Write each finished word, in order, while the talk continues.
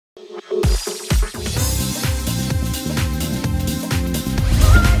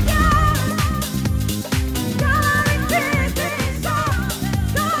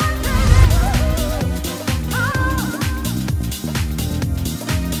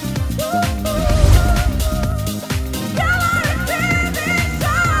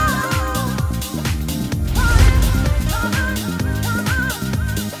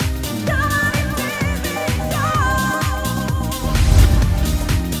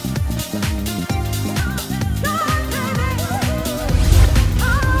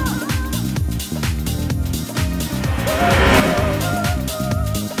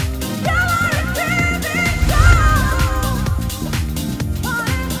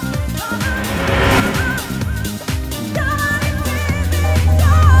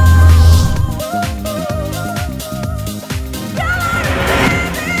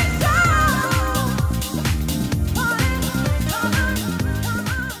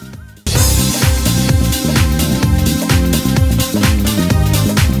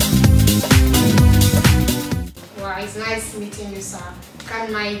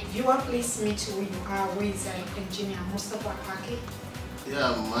Can my viewer please meet who you are, who is engineer Mustapha?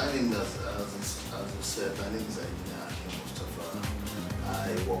 Yeah, my name is, as you said, my name is Engineer Mustapha.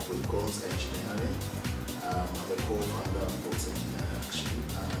 I work with Goals Engineering. I'm a co-founder of Goals Engineering actually,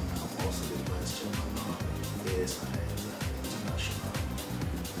 and I'm also the vice chairman of ASI International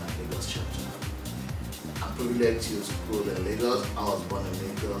Lagos chapter. I'm privileged to school in Lagos. I was born in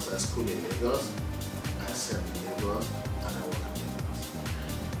Lagos, I schooled in Lagos, I served in Lagos, and I work in Lagos.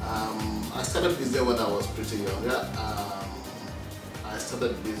 I started business when I was pretty younger. I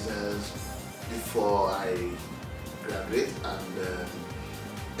started business before I graduate, and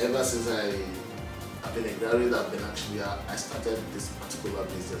ever since I've been a graduate, I started this particular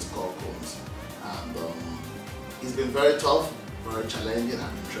business called Combs, and it's been very tough, very challenging,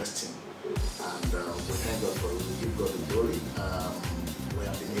 and interesting. And we thank God for it. We give God the glory. We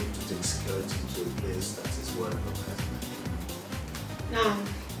have been able to take security to a place that is well recognized. Now,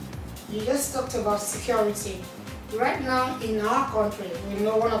 you just talked about security. Right now in our country, we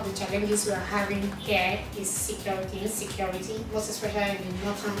know one of the challenges we are having here is security, insecurity, most especially in the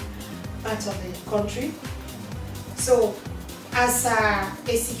northern part of the country. So, as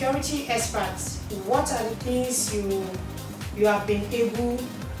a security expert, what are the things you have been able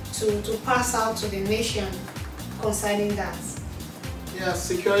to pass out to the nation concerning that? Yeah,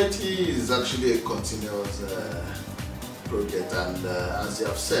 security is actually a continuous project, and as you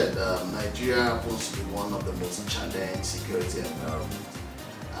have said, Nigeria happens to be one of the most challenging security environments.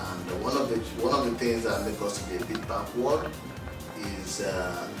 And one of the things that make us to be a bit backward is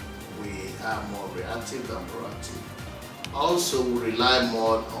we are more reactive than proactive. Also, we rely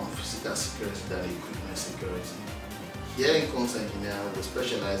more on physical security than equipment security. Here in Combs Engineering, we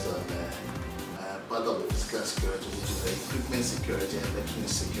specialize on part of the physical security, which is equipment security and electronic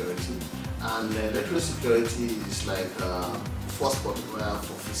security. And electronic security is like first multiplier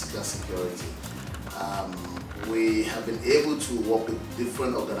for physical security. We have been able to work with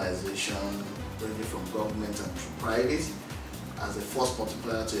different organizations, ranging from government and private, as a force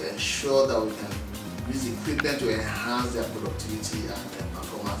multiplier to ensure that we can use equipment to enhance their productivity and their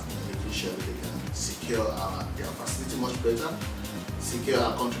performance, making sure that they can secure their facility much better, secure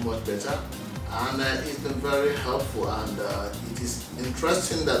our country much better. And it's been very helpful, and it is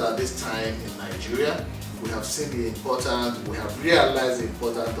interesting that at this time in Nigeria, we have seen the importance, we have realized the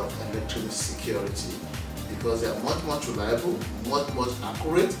importance of electronic security, because they are much reliable, much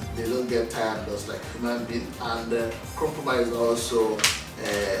accurate. They don't get tired just like human beings, and compromise is also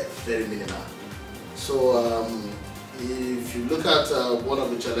very minimal. So if you look at one of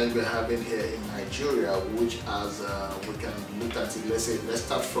the challenges we're having here in Nigeria, which as we can look at it, let's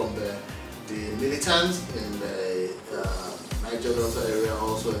start from the militants in the Niger Delta area,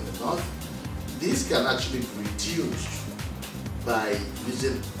 also in the north. This can actually be reduced by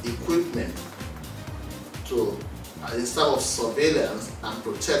using equipment to, instead of surveillance and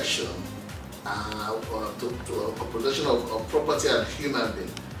protection, to protection of property and human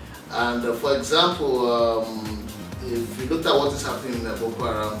being. And for example, if you look at what is happening in the Boko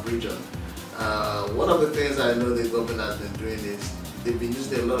Haram region, one of the things I know the government has been doing is they've been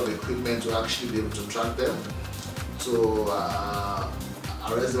using a lot of equipment to actually be able to track them, to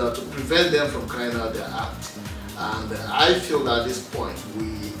arrest them, to prevent them from carrying out their act. And I feel that at this point,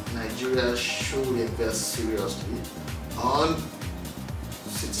 Nigeria should invest seriously on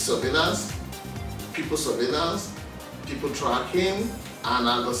city surveillance, people tracking, and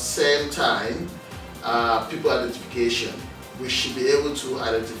at the same time, people identification. We should be able to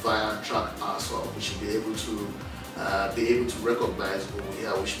identify and track ourselves. We should be able to recognize who we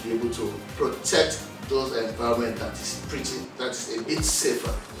are. We should be able to protect those environments that is a bit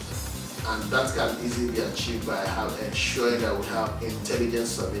safer, and that can easily be achieved by ensuring that we have intelligent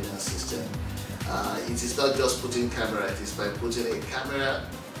surveillance system. It is not just putting camera; it is by putting a camera.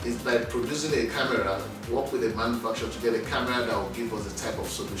 It's by producing a camera, work with a manufacturer to get a camera that will give us the type of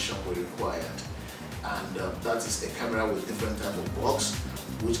solution we required. And that is a camera with different type of box,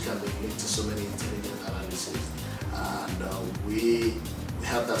 which can be linked to so many intelligent analysis. And we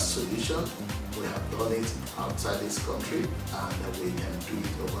have that solution. We have done it outside this country, and we can do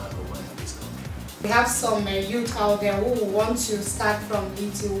it over and over in this country. We have some youth out there who want to start from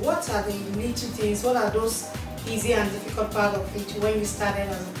little. What are the little things? What are those easy and difficult part of it when you started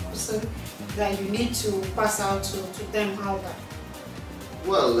as a person that you need to pass out to them out there?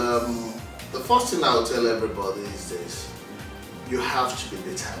 Well, the first thing I will tell everybody is this: you have to be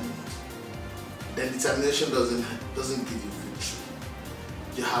determined. Then determination doesn't give you victory.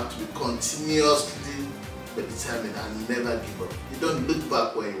 You have to be continuously determined and never give up. You don't look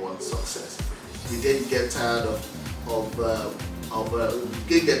back when you want success. You then get tired of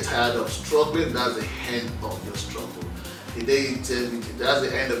get tired of struggling, that's the end of your struggle. The day you tell me that's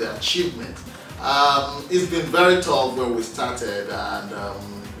the end of the achievement. It's been very tough when we started, and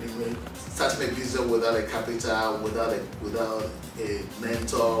starting a business without a capital, without a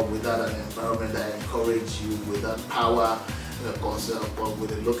mentor, without an environment that encourages you, without power, with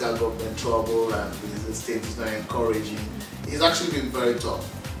the local government trouble and the state is not encouraging. It's actually been very tough.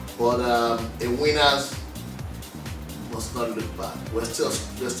 But a winners must not look back. We're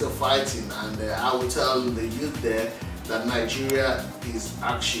still fighting, and I will tell the youth there that Nigeria is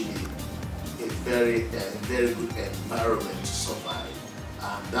actually a very good environment to survive.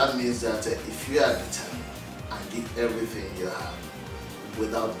 And that means that if you are determined and give everything you have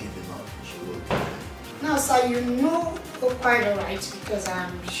without giving up, you will get it. Now, sir, you know quite alright, because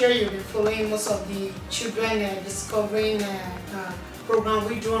I'm sure you'll be following most of the children discovering program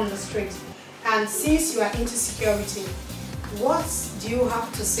we do on the street. And since you are into security, what do you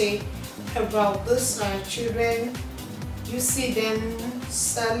have to say about those children? You see them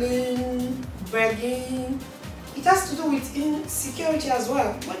selling, begging. It has to do with insecurity as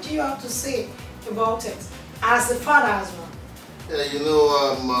well. What do you have to say about it as a father as well? Yeah, you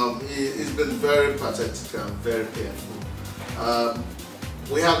know, it's been very pathetic and very painful.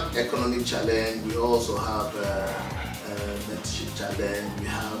 We have economic challenge. We also have mentorship challenge.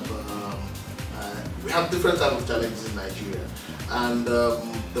 We have different types of challenges in Nigeria. And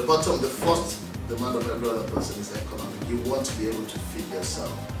the first demand of every other person is economy. You want to be able to feed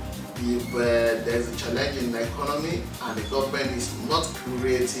yourself. If there's a challenge in the economy and the government is not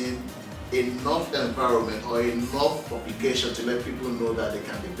creating enough environment or enough publication to let people know that they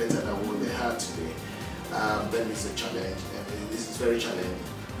can be better than what they have today, then it's a challenge, and this is very challenging.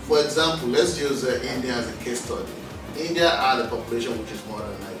 For example, let's use India as a case study. India has a population which is more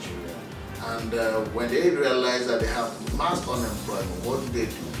than Nigeria, and when they realize that they have mass unemployment, what do?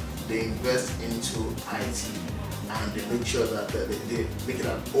 They invest into IT, and they make sure that they make it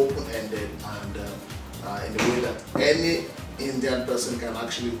an open-ended and in a way that any Indian person can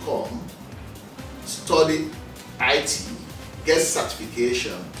actually come, study IT, get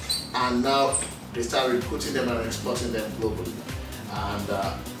certification, and now they start recruiting them and exporting them globally. And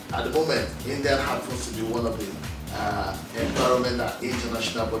at the moment, India happens to be one of the environment that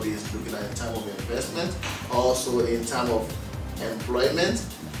international body is looking at in terms of investment, also in terms of employment,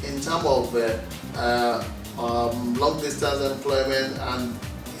 in terms of long distance employment, and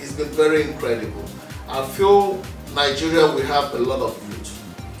it's been very incredible. I feel Nigeria, we have a lot of youth.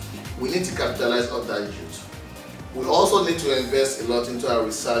 We need to capitalize on that youth. We also need to invest a lot into our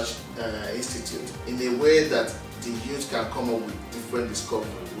research institute in a way that the youth can come up with different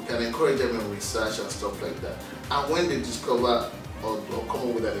discoveries. We can encourage them in research and stuff like that. And when they discover or come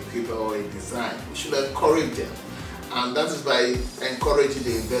up with an equipment or a design, we should encourage them. And that is by encouraging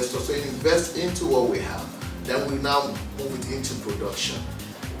the investors to invest into what we have. Then we now move it into production.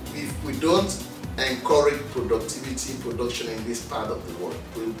 If we don't encourage production in this part of the world,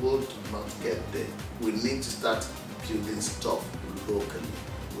 we will not get there. We need to start building stuff locally.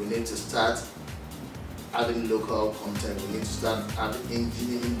 We need to start having local content. We need to start having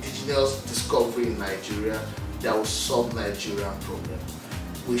indigenous discovery in Nigeria that will solve Nigerian problems.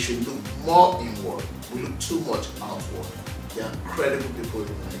 We should look more inward. We look too much outward. There are incredible people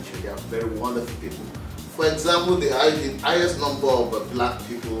in Nigeria. There are very wonderful people. For example, the highest number of black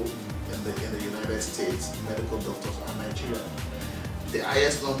people in the United States, medical doctors, are Nigerians. The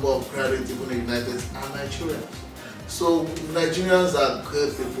highest number of graduate people in the United States are Nigerians. So Nigerians are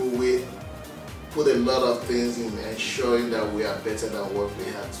good people. We put a lot of things in ensuring that we are better than what we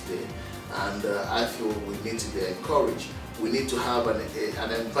have today. And I feel we need to be encouraged. We need to have an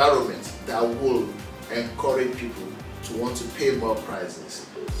environment that will encourage people to want to pay more prices.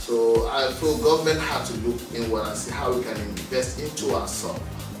 So I feel government has to look inward and see how we can invest into ourselves.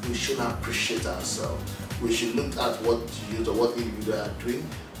 We should appreciate ourselves. We should look at what youth or what individuals are doing.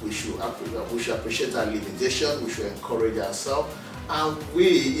 We should appreciate our limitation. We should encourage ourselves. And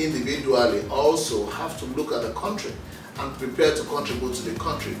we individually also have to look at the country and prepare to contribute to the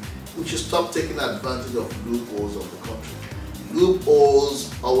country. We should stop taking advantage of loopholes of the country. Loopholes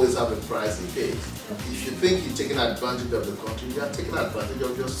always have a price they pay. If you think you're taking advantage of the country, you are taking advantage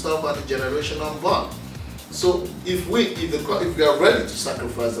of yourself and the generation unborn. So if we are ready to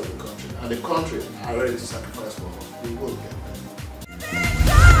sacrifice of the country, and the country are ready to sacrifice for us, we will get there.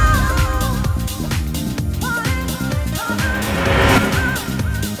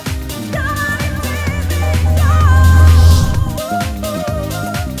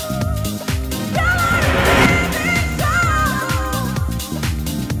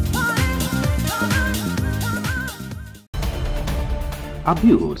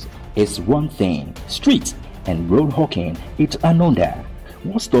 Abuse is one thing, street and road hawking is another.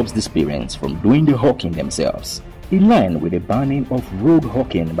 What stops these parents from doing the hawking themselves? In line with the banning of road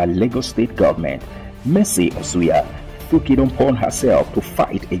hawking by Lagos State government, Mercy Osuya took it upon herself to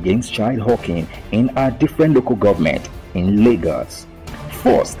fight against child hawking in our different local government in Lagos.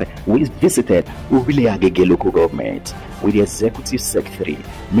 First, we visited Agege local government with the executive secretary,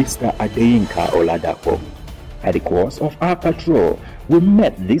 Mr. Adeyinka Oladapo. At the course of our patrol, we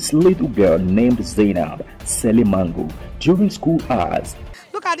met this little girl named Zainab selling mango during school hours.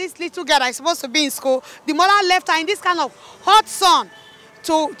 Look at this little girl that is supposed to be in school. The mother left her in this kind of hot sun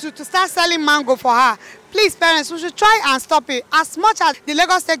to start selling mango for her. Please, parents, we should try and stop it. As much as the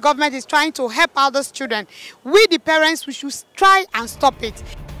Lagos State government is trying to help out those children, we, the parents, we should try and stop it.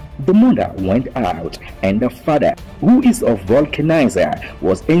 The mother went out and the father, who is a vulcanizer,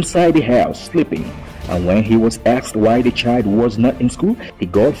 was inside the house sleeping. And when he was asked why the child was not in school, he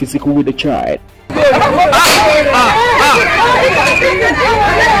got physical with the child.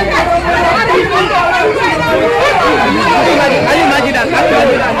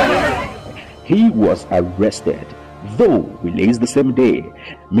 He was arrested, though released the same day.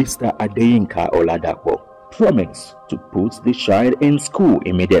 Mr. Adeyinka Oladapo promised to put the child in school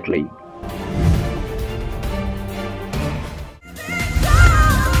immediately.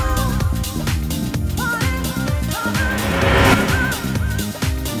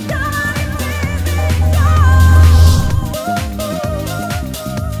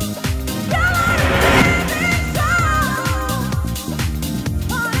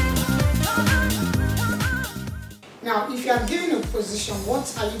 Now, if you are given a position, what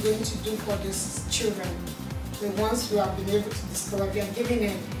are you going to do for these children? The ones who have been able to discover, if you are giving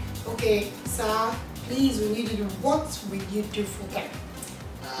them, okay, sir, please, we need you to do, what will you do for them?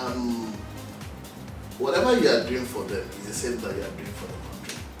 Whatever you are doing for them is the same that you are doing for the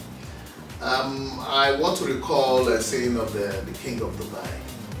country. I want to recall a saying of the King of Dubai.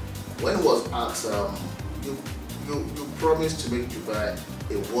 When he was asked, you promised to make Dubai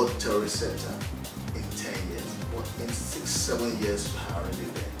a world terrorist center in 10 years. But in 6-7 years you are already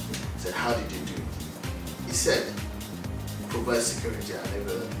there. He said, how did you do it? He said, provide security and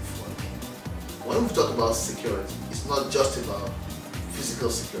everything for me. When we talk about security, it's not just about physical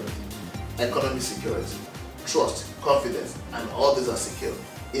security, economic security, trust, confidence, and all these are secure.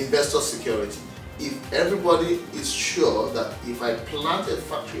 Investor security. If everybody is sure that if I plant a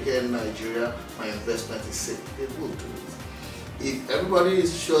factory here in Nigeria, my investment is safe, they will do it. If everybody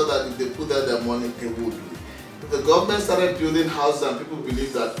is sure that if they put out their money, they will do it. If the government started building houses and people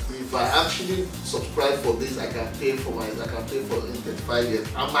believe that if I actually subscribe for this, I can pay for in 35 years,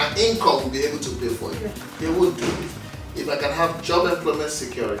 and my income will be able to pay for it, they will do it. If I can have job employment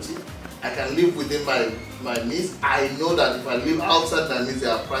security, I can live within my means. I know that if I live outside my means,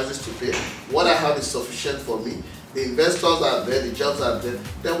 there are prices to pay. What I have is sufficient for me. The investors are there, the jobs are there.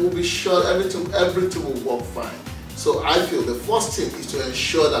 Then we'll be sure everything will work fine. So I feel the first thing is to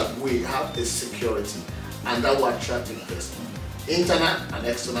ensure that we have a security, and that will attract investment, internal and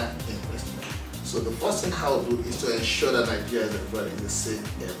external investment. So the first thing I will do is to ensure that Nigeria is a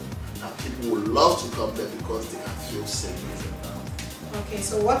safe area. And people will love to come there because they can feel safe in the environment. Okay,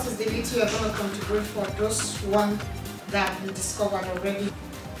 so what is the little you are going to contribute for those one that you discovered already?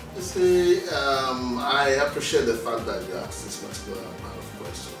 You see, I appreciate the fact that you asked this particular part of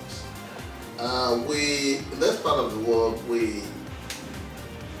questions. In this part of the world,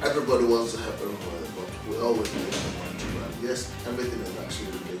 everybody wants to help everybody, but we always need someone to run. Yes, everything is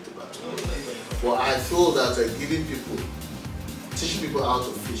actually related back to money. But I feel that teaching people how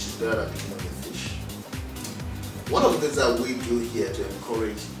to fish is better than giving them a fish. One of the things that we do here to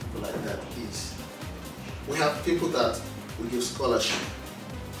encourage people like that is we have people that we give scholarship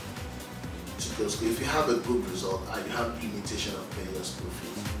to go to school. If you have a good result and you have limitation of paying your school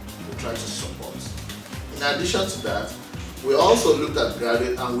fees, we try to support. In addition to that, we also look at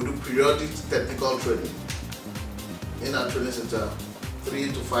graduate and we do periodic technical training. In our training center,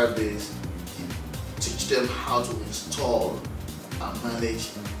 3 to 5 days, teach them how to install and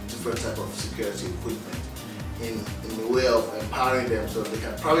manage different type of security equipment in the way of empowering them so they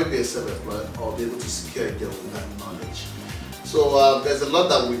can probably be a self-employed or be able to secure it with that knowledge. So there's a lot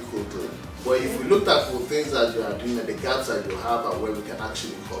that we could do. But if we looked at the things that you are doing and the gaps that you have and where we can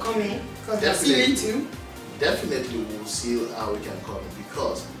actually come in, definitely we'll see how we can come in,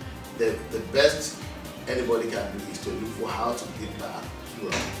 because the best anybody can do is to look for how to give back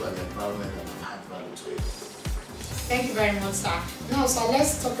to an environment that will add value to it. Thank you very much, sir. Now, so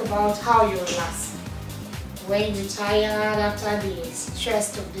let's talk about how you relax. When you're tired after the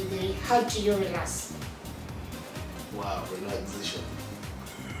stress of the day, how do you relax? Wow, relaxation.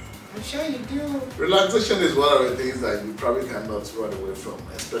 I'm sure you do. Relaxation is one of the things that you probably cannot run away from,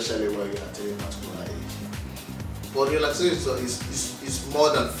 especially when you are attaining a particular age. But relaxation is more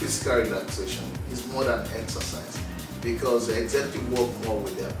than physical relaxation. It's more than exercise, because the executive work more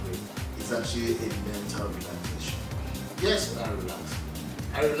with their brain. It's actually a mental relaxation. Yes, I relax.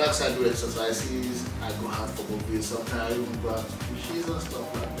 I relax, I do exercises, I go out for movies, sometimes I even go out to fishes and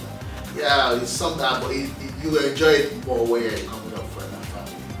stuff like that. Yeah, it's something, but you enjoy it more when you're coming up friends and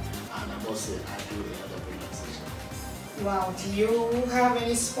family. And I must say, I do a lot of relaxation. Wow, do you have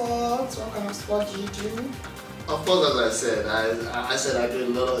any sports? What kind of sport do you do? Of course, as I said, I do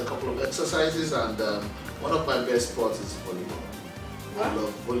a couple of exercises, and one of my best sports is volleyball. What? I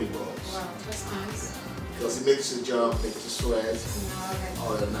love volleyball. Wow, that's nice. Because it makes you jump, makes you sweat,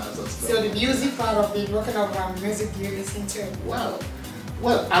 all the nice stuff. So the music part of it, what kind of music do you listen to? Wow.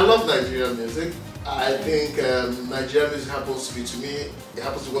 Well, I love Nigerian music. I think Nigerian music happens to be, to me, it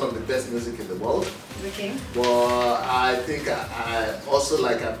happens to be one of the best music in the world. Okay. But I think I also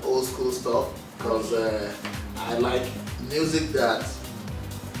like an old school stuff, because I like music that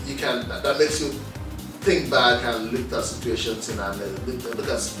that makes you think back and look at situations and look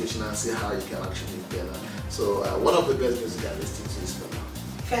at situation and see how you can actually be better. So one of the best music I listen to is Fela.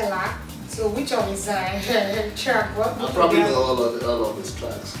 Fela. So which of his track? I probably know all of his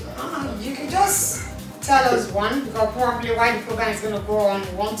tracks. You can just tell us one, because probably while the program is going to go on,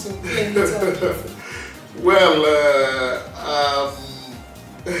 you want to play it. Well,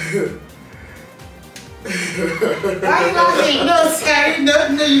 why you laughing? No, Scary.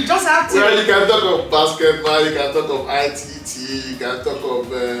 No, you just have to. Well, you can talk of basketball, you can talk of ITT, you can talk of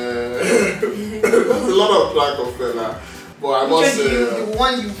there's a lot of track of Fela. But I must say, the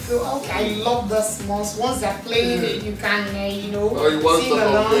one you feel okay, I love the most. Once they're playing it, you can oh, you want to sing talk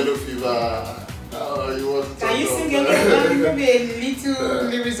along. of Yellow Fever? Oh, you want to talk Can you of, sing maybe a little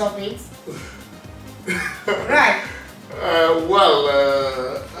lyrics of it? Right.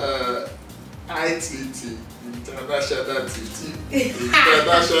 ITT, International TT,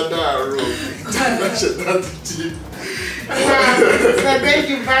 International Road, International TT. So thank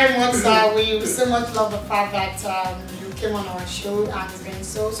you very much, sir. We so much love the fact that you came on our show, and it's been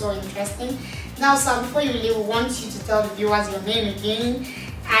so interesting. Now, sir, before you leave, we want you to tell the viewers your name again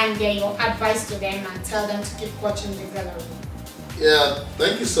and your advice to them, and tell them to keep watching the gallery. Yeah,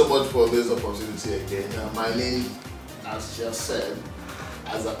 thank you so much for this opportunity again. My name, as just said,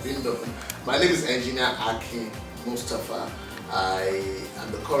 as I've been known, my name is Engineer Akin Mustapha. I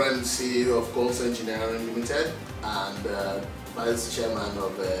am the current CEO of Goals Engineering Limited and Vice Chairman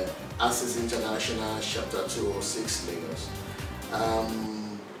of Access International Chapter 206 Lagos.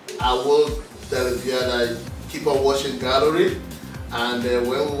 I will tell the viewer that keep on watching gallery, and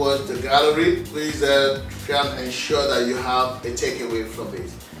when we watch the gallery, please try and ensure that you have a takeaway from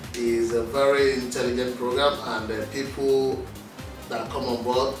it. It is a very intelligent program, and people that come on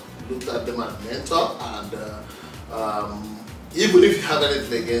board look at them as mentor, and even if you have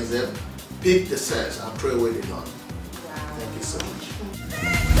anything against them, pick the sense and throw away the none. Wow. Thank you so much.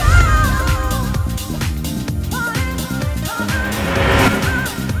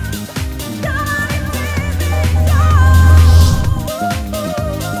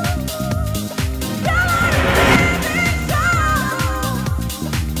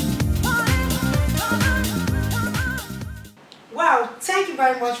 Wow, thank you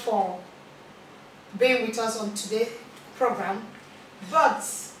very much for being with us on today's program. But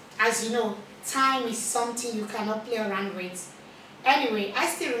as you know, time is something you cannot play around with. Anyway, I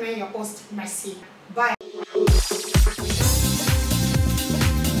still remain your host, Mercy. Bye.